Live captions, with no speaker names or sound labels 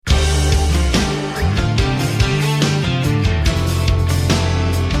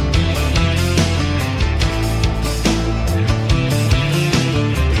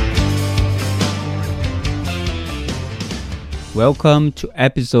Welcome to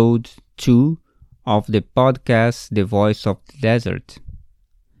episode 2 of the podcast The Voice of the Desert.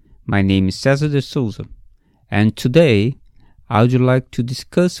 My name is Cesar de Souza, and today I would like to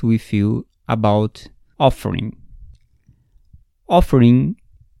discuss with you about offering. Offering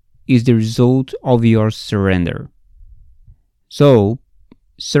is the result of your surrender. So,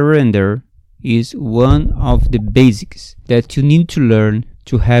 surrender is one of the basics that you need to learn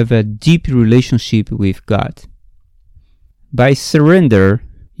to have a deep relationship with God. By surrender,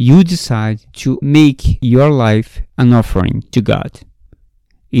 you decide to make your life an offering to God.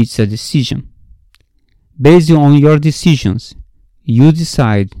 It's a decision. Based on your decisions, you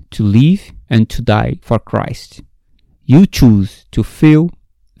decide to live and to die for Christ. You choose to feel,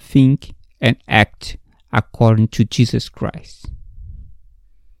 think, and act according to Jesus Christ.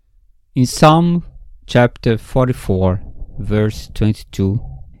 In Psalm chapter 44, verse 22,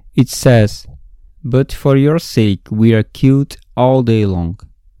 it says, "But for your sake we are killed all day long.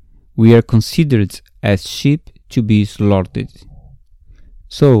 We are considered as sheep to be slaughtered."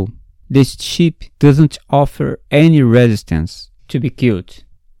 So, this sheep doesn't offer any resistance to be killed,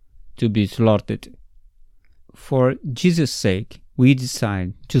 to be slaughtered. For Jesus' sake, we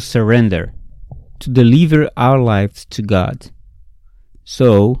decide to surrender, to deliver our lives to God.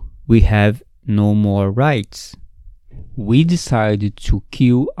 So, we have no more rights. We decided to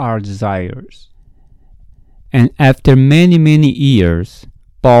kill our desires. And after many years,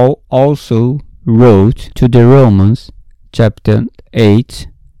 Paul also wrote to the Romans, chapter 8,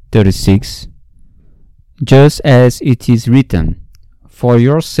 36, "Just as it is written, for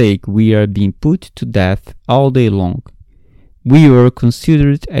your sake we are being put to death all day long. We were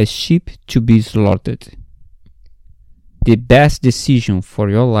considered as sheep to be slaughtered." The best decision for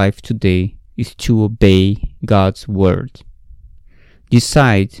your life today is to obey God's word.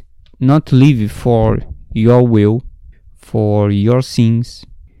 Decide not to live for your will, for your sins,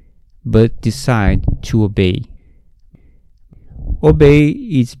 but decide to obey. Obey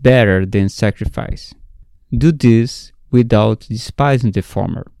is better than sacrifice. Do this without despising the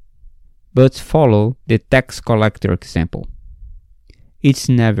former, but follow the tax collector example. It's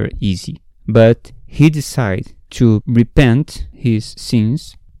never easy, but he decided to repent his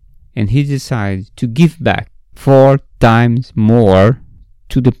sins, and he decided to give back 4 times more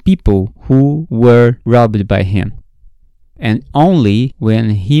to the people who were robbed by him. And only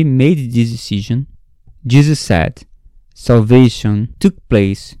when he made this decision, Jesus said, salvation took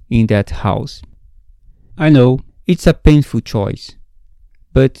place in that house. I know it's a painful choice,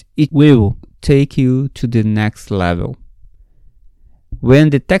 but it will take you to the next level. When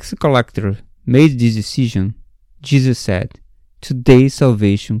the tax collector made this decision, Jesus said, "Today's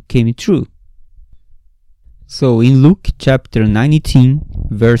salvation came true." So in Luke chapter 19,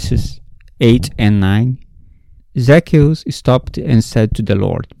 verses 8 and 9, Zacchaeus stopped and said to the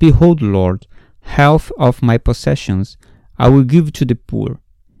Lord, "Behold, Lord, half of my possessions I will give to the poor,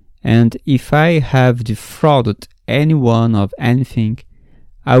 and if I have defrauded anyone of anything,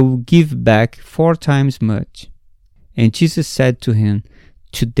 I will give back 4 times much." And Jesus said to him,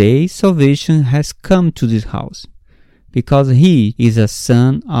 "Today salvation has come to this house, because he is a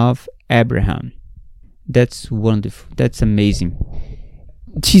son of Abraham." That's wonderful. That's amazing.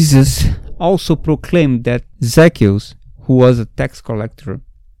 Jesus also proclaimed that Zacchaeus, who was a tax collector,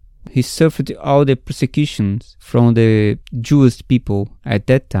 he suffered all the persecutions from the Jewish people at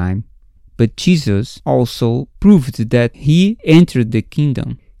that time. But Jesus also proved that he entered the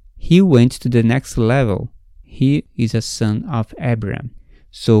kingdom. He went to the next level. He is a son of Abraham.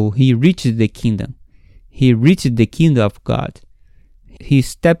 So he reached the kingdom. He reached the kingdom of God. He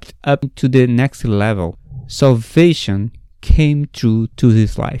stepped up to the next level. Salvation came true to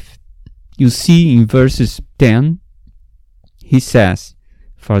his life. You see in verses 10, he says,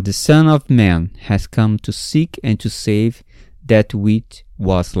 "For the Son of Man has come to seek and to save that which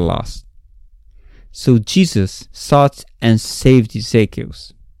was lost." So Jesus sought and saved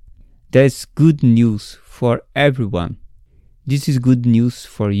Zacchaeus. That's good news for everyone. This is good news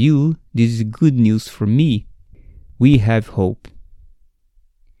for you. This is good news for me. We have hope.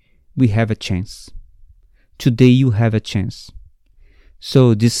 We have a chance. Today you have a chance.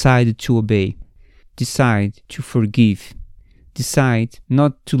 So decide to obey. Decide to forgive. Decide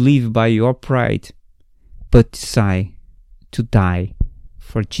not to live by your pride, but decide to die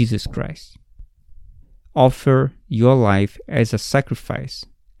for Jesus Christ. Offer your life as a sacrifice,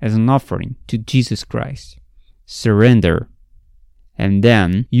 as an offering to Jesus Christ. Surrender. And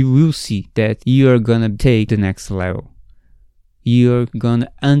then you will see that you are gonna take the next level. You're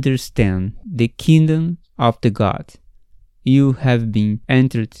gonna understand the kingdom of the God. You have been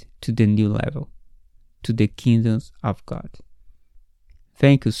entered to the new level, to the kingdoms of God.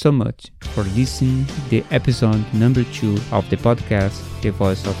 Thank you so much for listening to the episode number 2 of the podcast, The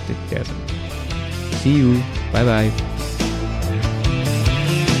Voice of the Desert. See you. Bye bye.